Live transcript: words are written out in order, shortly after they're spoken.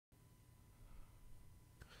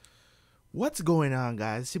What's going on,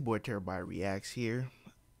 guys? It's your boy Terabyt Reacts here,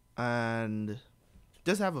 and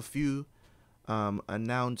just have a few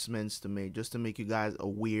announcements to make, just to make you guys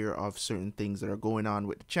aware of certain things that are going on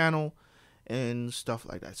with the channel and stuff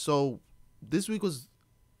like that. So, this week was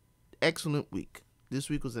excellent week. This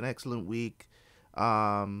week was an excellent week.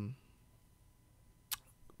 Um,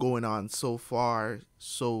 Going on so far,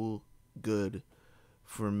 so good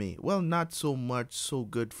for me. Well, not so much so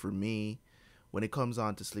good for me when it comes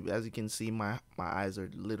on to sleep. As you can see, my eyes are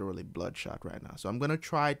literally bloodshot right now. So I'm gonna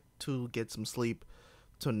try to get some sleep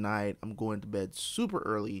tonight. I'm going to bed super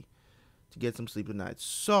early to get some sleep tonight.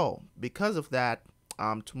 So because of that,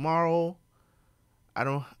 tomorrow I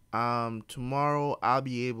don't tomorrow I'll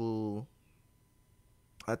be able.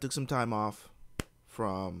 I took some time off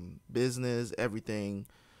from business, everything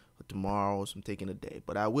for tomorrow, so I'm taking a day.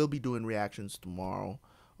 But I will be doing reactions tomorrow,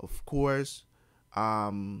 of course.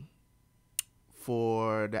 Um,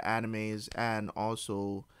 for the animes, and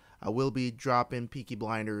also I will be dropping Peaky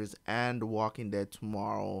Blinders and The Walking Dead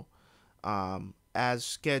tomorrow, as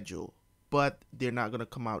scheduled. But they're not gonna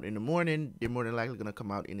come out in the morning. They're more than likely gonna come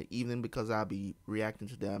out in the evening because I'll be reacting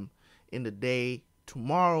to them in the day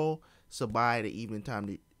tomorrow. So by the evening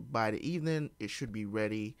time, by the evening, it should be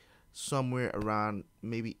ready somewhere around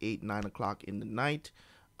maybe 8, 9 o'clock in the night.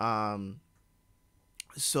 Um,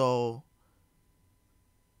 so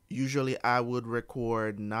usually I would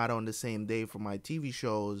record not on the same day for my TV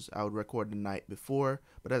shows. I would record the night before.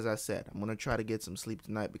 But as I said, I'm gonna try to get some sleep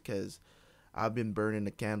tonight because I've been burning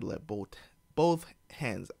the candle at both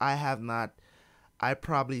hands. I have not. I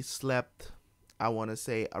probably slept, I want to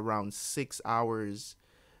say, around 6 hours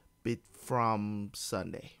bit from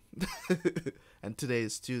Sunday. And today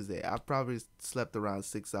is Tuesday. I probably slept around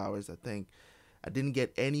 6 hours. I think I didn't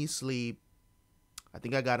get any sleep. I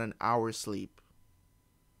think I got an hour sleep.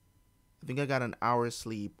 I think I got an hour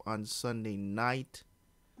sleep on Sunday night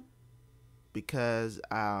because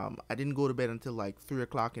I didn't go to bed until like 3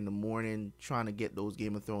 o'clock in the morning, trying to get those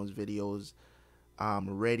Game of Thrones videos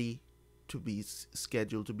ready to be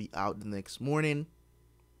scheduled to be out the next morning.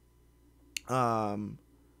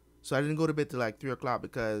 So I didn't go to bed till like 3 o'clock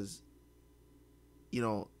because,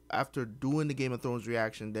 after doing the Game of Thrones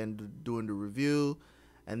reaction, then doing the review,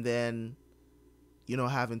 and then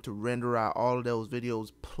having to render out all of those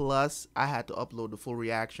videos, plus I had to upload the full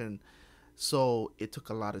reaction. So it took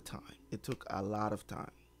a lot of time. It took a lot of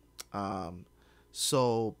time.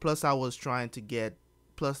 So plus I was trying to get,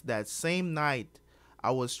 plus that same night,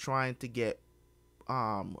 I was trying to get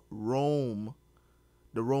Rome,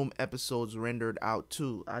 the Rome episodes rendered out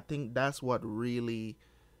too. I think that's what really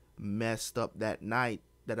messed up that night,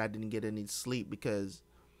 that I didn't get any sleep, because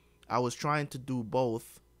I was trying to do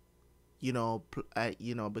both,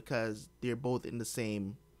 because they're both in the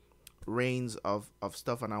same reigns of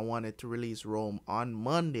stuff, and I wanted to release Rome on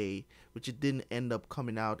Monday, which it didn't end up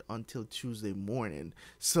coming out until Tuesday morning.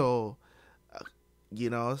 So,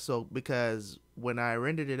 so because when I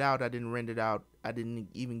rendered it out, I didn't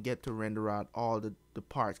even get to render out all the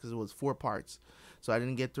parts because it was 4 parts. So I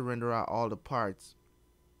didn't get to render out all the parts.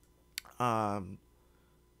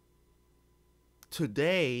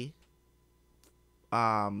 Today,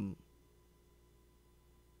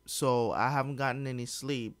 so I haven't gotten any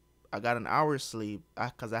sleep. I got an hour's sleep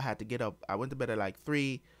because I had to get up. I went to bed at like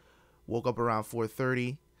 3, woke up around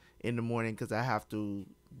 4:30 in the morning because I have to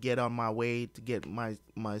get on my way to get my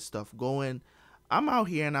stuff going. I'm out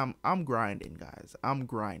here and I'm grinding, guys. I'm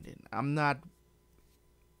grinding. I'm not,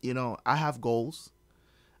 I have goals,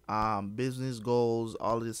 business goals,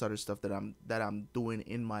 all of this other stuff that I'm doing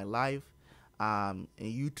in my life. And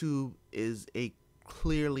YouTube is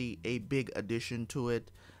clearly a big addition to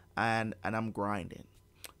it, and I'm grinding.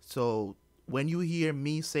 So when you hear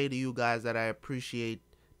me say to you guys that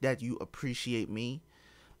you appreciate me,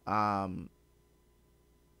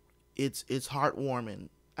 it's heartwarming,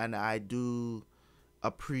 and I do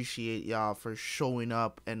appreciate y'all for showing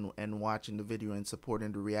up and watching the video and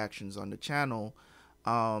supporting the reactions on the channel.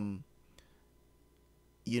 For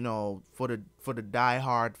the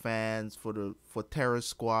diehard fans, for Terror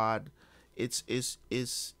Squad, it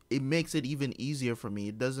makes it even easier for me.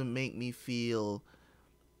 It doesn't make me feel,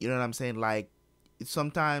 you know what I'm saying? Like,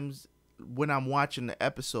 sometimes when I'm watching the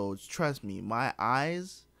episodes, trust me, my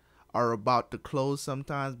eyes are about to close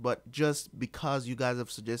sometimes, but just because you guys have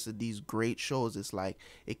suggested these great shows, it's like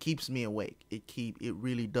it keeps me awake. It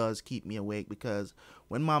really does keep me awake, because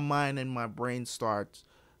when my mind and my brain starts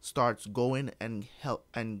going and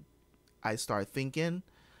I start thinking,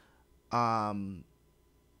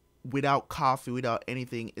 without coffee, without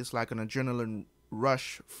anything, it's like an adrenaline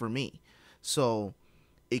rush for me. So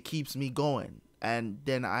it keeps me going, and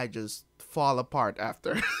then I just fall apart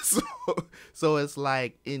after. So it's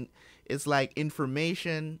like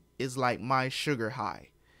information is like my sugar high.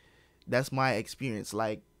 That's my experience.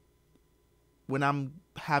 Like when I'm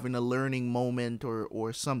having a learning moment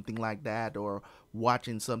or something like that, or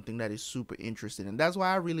watching something that is super interesting. And that's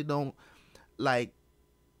why I really don't like,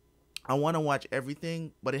 I want to watch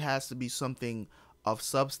everything, but it has to be something of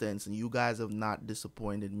substance. And you guys have not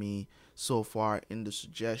disappointed me so far in the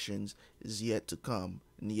suggestions. Is yet to come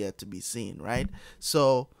and yet to be seen, right?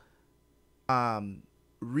 So,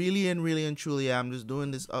 really and truly, I'm just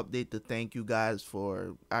doing this update to thank you guys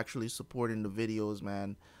for actually supporting the videos,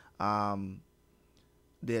 man. Um,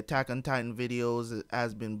 the Attack on Titan videos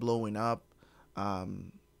has been blowing up.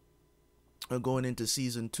 Um, we're going into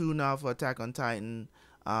season 2 now for Attack on Titan.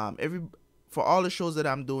 Every For all the shows that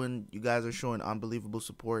I'm doing, you guys are showing unbelievable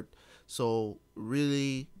support. So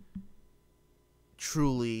really,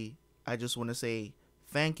 truly, I just want to say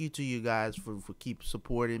thank you to you guys for keep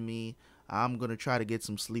supporting me. I'm gonna try to get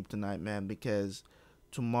some sleep tonight, man, because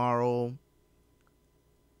tomorrow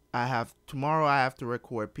I have to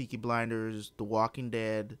record Peaky Blinders, The Walking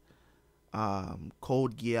Dead,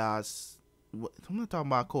 Code Geass. I'm not talking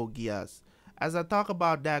about Code Geass. As I talk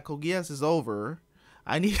about that, Code Geass is over.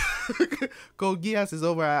 I need Code Geass is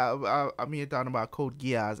over. I'm here talking about Code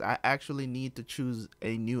Geass. I actually need to choose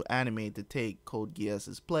a new anime to take Code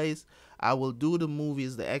Geass's place. I will do the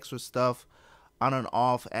movies, the extra stuff, on an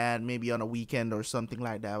off and maybe on a weekend or something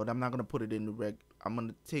like that. But I'm not gonna put it in the I'm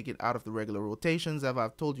gonna take it out of the regular rotations. As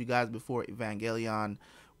I've told you guys before, Evangelion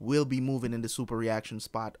will be moving in the super reaction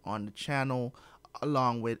spot on the channel,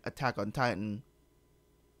 along with Attack on Titan.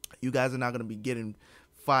 You guys are not gonna be getting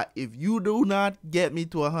five. If you do not get me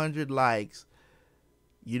to 100 likes,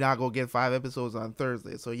 you're not gonna get 5 episodes on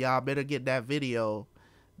Thursday. So y'all better get that video.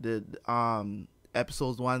 The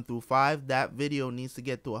episodes 1 through 5. That video needs to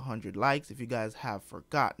get to 100 likes. If you guys have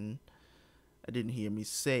forgotten, I didn't hear me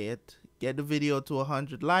say it. Get the video to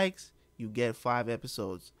 100 likes. You get 5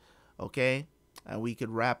 episodes, okay? And we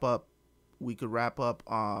could wrap up.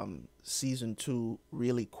 Season 2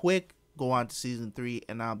 really quick. Go on to season 3,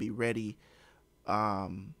 and I'll be ready.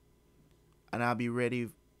 And I'll be ready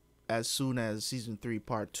as soon as season 3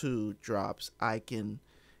 part 2 drops. I can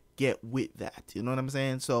get with that. You know what I'm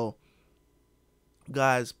saying? So,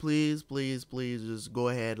 guys, please just go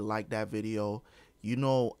ahead and like that video. You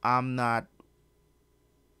know, I'm not.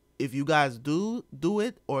 If you guys do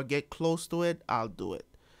it or get close to it, I'll do it,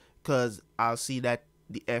 because I'll see that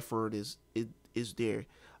the effort is there.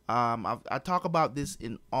 I talk about this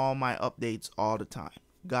in all my updates all the time.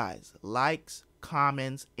 Guys, likes,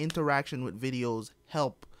 comments, interaction with videos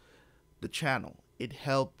help the channel. It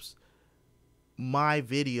helps my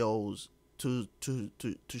videos to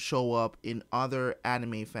show up in other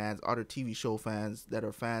anime fans, other TV show fans that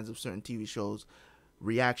are fans of certain TV shows,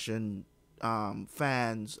 reaction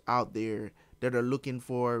fans out there that are looking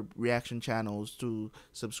for reaction channels to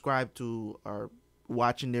subscribe to, or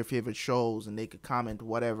watching their favorite shows, and they could comment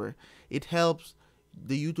whatever. It helps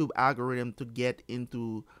the YouTube algorithm to get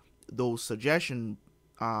into those suggestion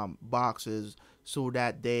boxes, so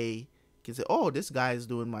that they can say, oh, this guy is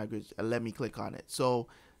doing my good, let me click on it. So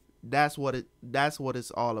that's what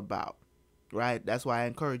it's all about, right? That's why I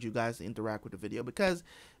encourage you guys to interact with the video, because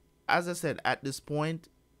as I said, at this point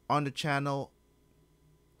on the channel,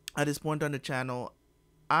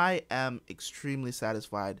 I am extremely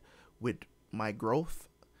satisfied with my growth.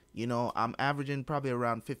 You know, I'm averaging probably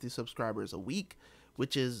around 50 subscribers a week,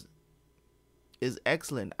 which is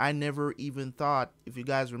excellent. I never even thought, if you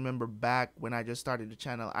guys remember back when I just started the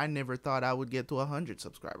channel, I never thought I would get to 100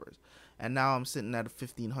 subscribers. And now I'm sitting at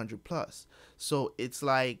 1,500 plus. So it's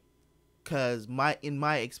like, because in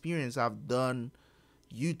my experience, I've done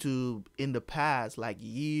YouTube in the past, like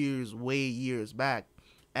way years back.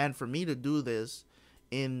 And for me to do this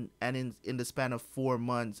in the span of 4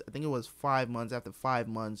 months, I think it was 5 months, after 5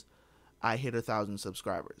 months, I hit 1,000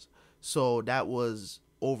 subscribers. So that was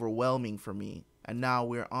overwhelming for me. And now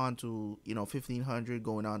we're on to, 1,500,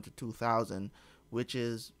 going on to 2,000, which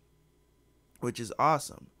is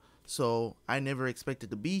awesome. So I never expected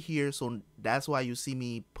to be here. So that's why you see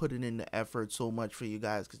me putting in the effort so much for you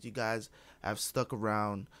guys, because you guys have stuck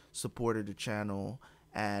around, supported the channel,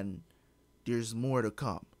 and there's more to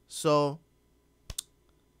come. So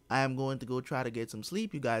I am going to go try to get some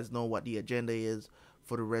sleep. You guys know what the agenda is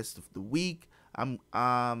for the rest of the week. I'm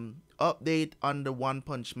update on the One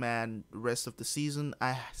Punch Man the rest of the season.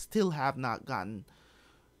 I still have not gotten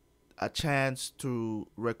a chance to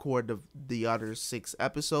record the other 6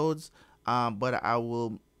 episodes, but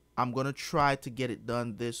I'm gonna try to get it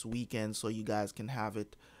done this weekend, so you guys can have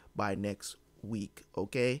it by next week,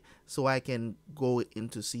 okay? So I can go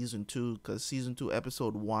into season 2, because season 2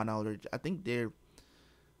 episode 1 already, I think they're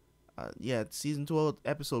yeah, season 2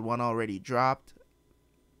 episode 1 already dropped.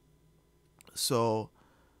 So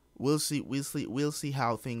we'll see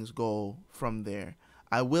how things go from there.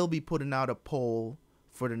 I will be putting out a poll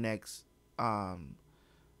for the next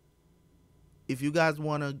if you guys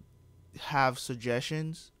want to have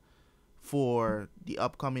suggestions for the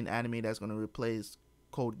upcoming anime that's going to replace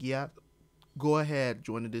Code Geass, go ahead,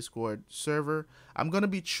 join the Discord server. I'm going to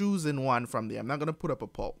be choosing one from there. I'm not going to put up a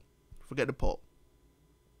poll. Forget the poll.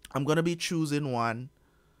 I'm going to be choosing one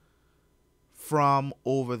from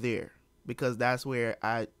over there, because that's where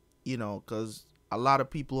because a lot of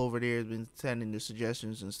people over there have been sending the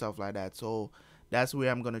suggestions and stuff like that. So that's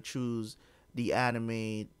where I'm going to choose the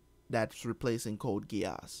anime that's replacing Code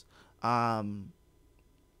Geass.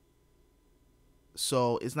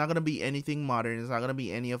 So it's not gonna be anything modern. It's not gonna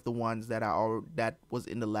be any of the ones that was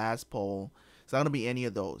in the last poll. It's not gonna be any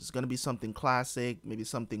of those. It's gonna be something classic, maybe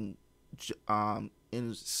something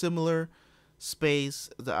in similar space.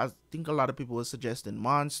 I think a lot of people were suggesting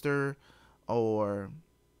Monster, or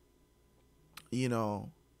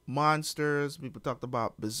monsters. People talked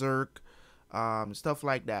about Berserk, stuff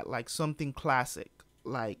like that, like something classic.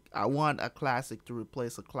 Like, I want a classic to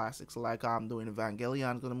replace a classic. So like I'm doing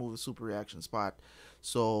Evangelion, gonna move a super reaction spot.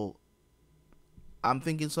 So I'm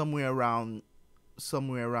thinking somewhere around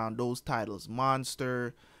those titles.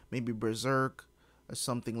 Monster, maybe Berserk, or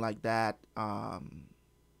something like that.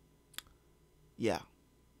 Yeah.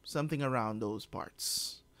 Something around those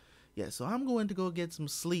parts. Yeah, so I'm going to go get some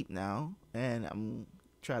sleep now, and I'm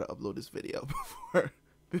try to upload this video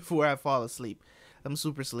before I fall asleep. I'm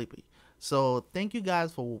super sleepy. So thank you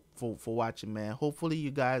guys for watching, man. Hopefully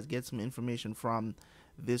you guys get some information from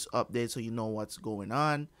this update, so you know what's going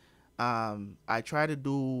on. I try to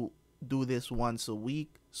do this once a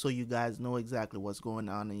week, so you guys know exactly what's going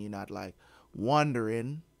on, and you're not like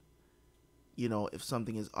wondering, if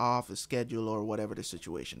something is off a schedule or whatever the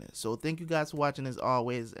situation is. So thank you guys for watching as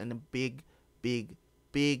always, and a big, big,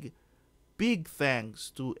 big, big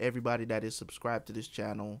thanks to everybody that is subscribed to this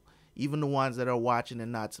channel. Even the ones that are watching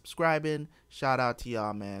and not subscribing, shout out to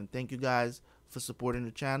y'all, man. Thank you guys for supporting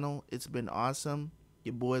the channel. It's been awesome.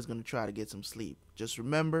 Your boy's gonna try to get some sleep. Just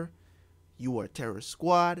remember, you are Terror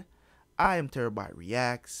Squad. I am Terabyt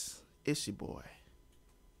Reacts. It's your boy.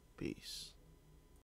 Peace.